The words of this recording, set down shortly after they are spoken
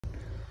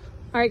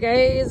Alright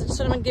guys, just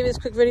want to give you this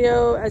quick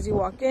video as you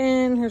walk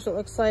in. Here's what it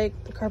looks like.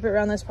 The carpet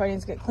around this probably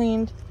needs to get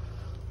cleaned.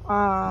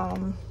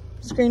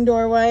 Screen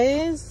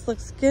doorways,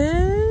 looks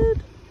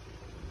good.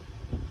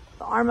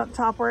 The arm up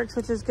top works,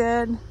 which is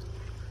good.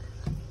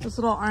 This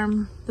little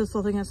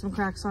thing has some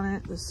cracks on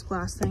it, this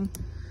glass thing.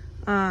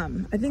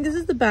 I think this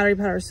is the battery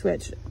power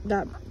switch.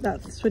 That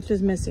switch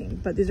is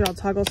missing, but these are all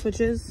toggle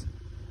switches.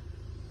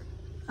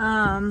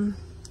 The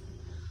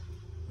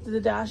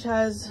dash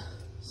has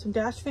some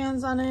dash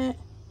fans on it.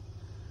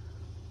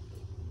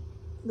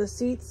 The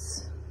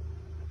seats,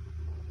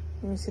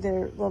 you can see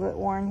they're a little bit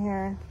worn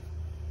here.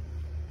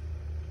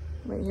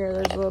 Right here,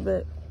 there's a little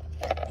bit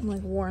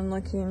like worn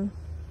looking,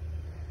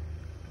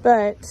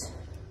 but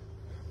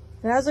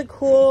it has a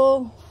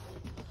cool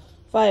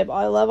vibe.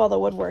 I love all the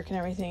woodwork and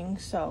everything.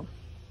 So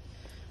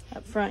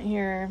up front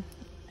here,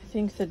 I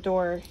think the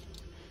door,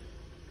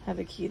 I have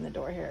a key in the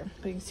door here,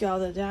 but you can see all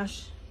the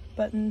dash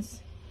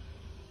buttons.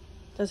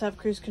 It does have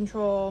cruise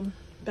control,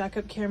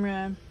 backup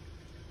camera.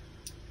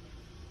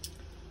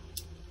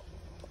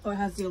 Oh, it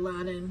has the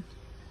Aladdin.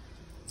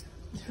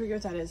 I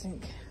forget what that is, I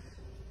think.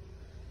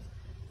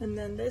 And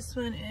then this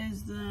one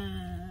is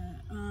the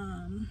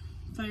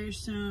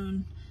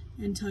Firestone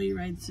and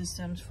Telluride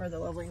systems for the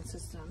leveling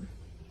system.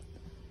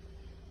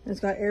 And it's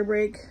got air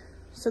brake.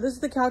 So this is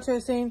the couch I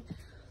was saying.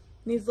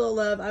 Needs a little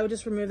love. I would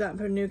just remove that and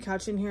put a new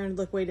couch in here and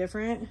look way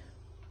different.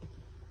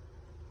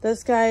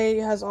 This guy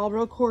has all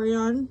real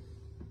Corian.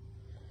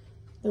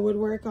 The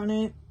woodwork on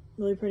it,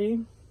 really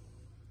pretty.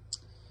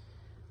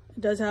 It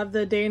does have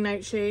the day and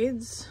night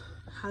shades.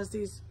 Has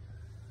these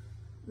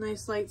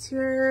nice lights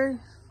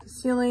here. The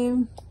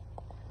ceiling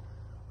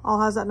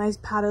all has that nice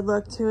padded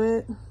look to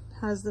it.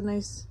 Has the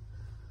nice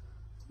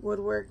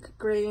woodwork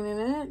grain in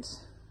it.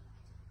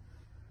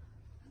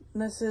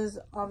 And this is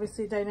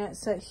obviously dinette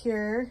set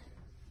here.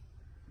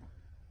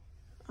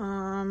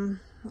 On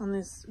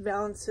this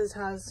valances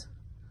has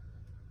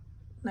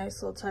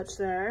nice little touch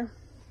there.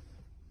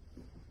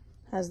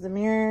 Has the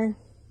mirror.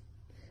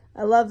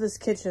 I love this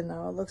kitchen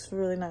though, it looks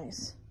really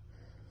nice.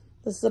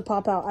 This is a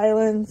pop-out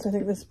island, so I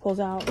think this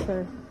pulls out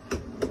for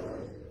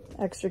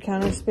extra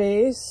counter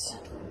space.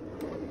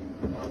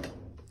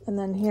 And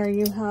then here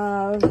you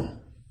have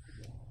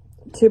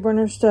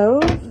 2-burner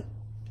stove,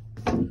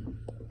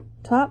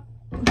 top,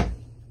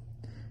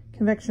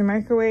 convection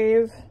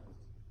microwave.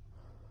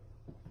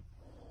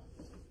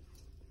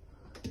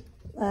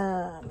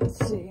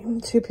 Let's see,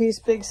 2-piece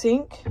big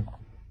sink.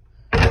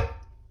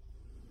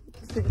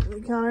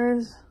 The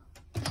counters.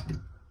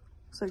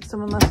 Looks like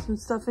someone left some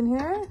stuff in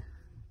here.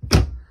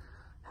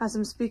 Has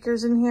some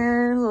speakers in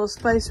here, a little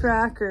spice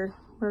rack or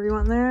whatever you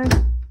want in there.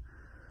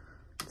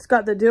 It's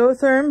got the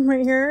duotherm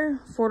right here,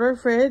 4-door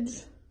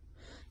fridge.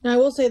 Now I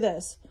will say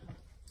this,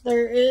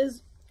 there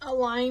is a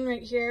line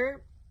right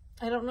here.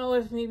 I don't know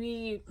if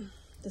maybe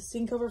the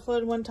sink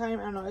overflowed one time.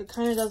 I don't know, it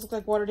kind of does look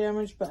like water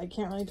damage, but I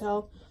can't really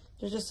tell.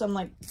 There's just some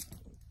like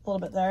a little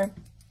bit there.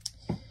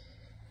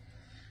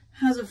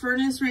 Has a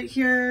furnace right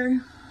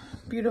here,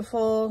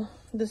 beautiful.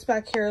 This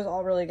back here is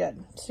all really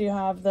good. So you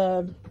have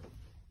the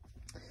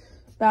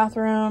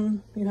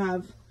bathroom, you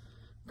have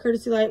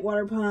courtesy light,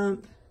 water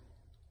pump,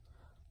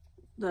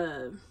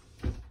 the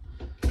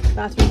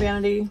bathroom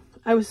vanity.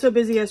 I was so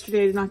busy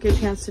yesterday I did not get a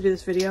chance to do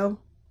this video.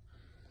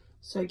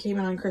 So I came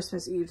in on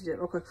Christmas Eve to do it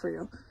real quick for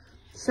you.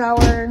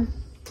 Shower.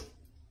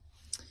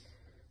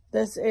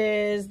 This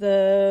is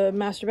the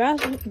master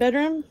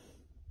bedroom.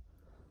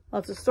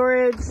 Lots of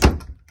storage.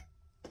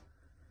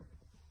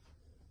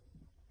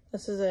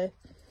 This is a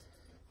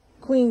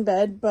queen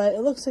bed, but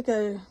it looks like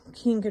a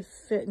king could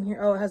fit in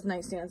here. Oh, it has a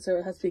nightstand, so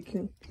it has to be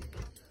king.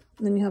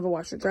 And then you have a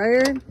washer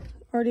dryer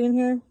already in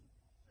here.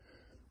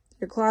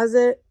 Your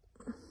closet,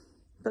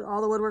 but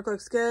all the woodwork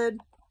looks good.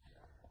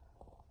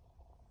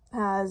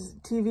 Has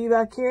TV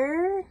back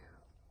here.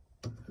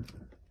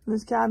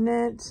 This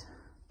cabinet.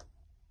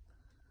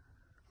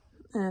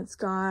 And it's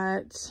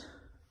got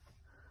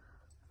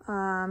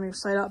your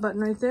slide out button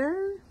right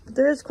there. But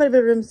there is quite a bit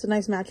of room. It's a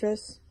nice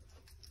mattress.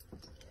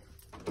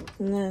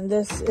 And then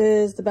this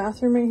is the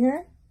bathroom right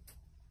here.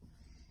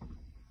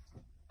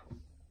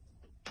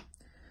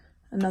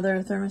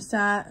 Another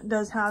thermostat. It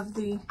does have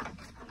the,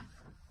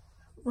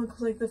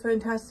 looks like the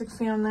fantastic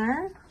fan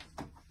there.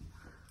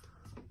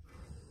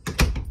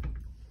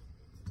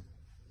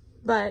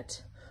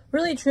 But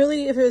really,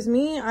 truly, if it was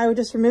me, I would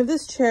just remove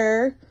this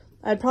chair.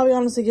 I'd probably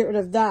honestly get rid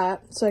of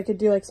that so I could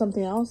do like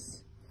something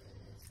else.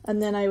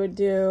 And then I would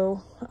do,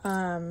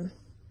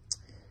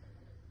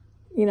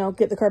 you know,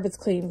 get the carpets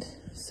cleaned.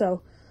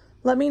 So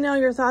let me know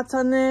your thoughts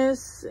on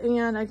this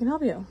and I can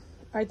help you. All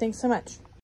right, thanks so much.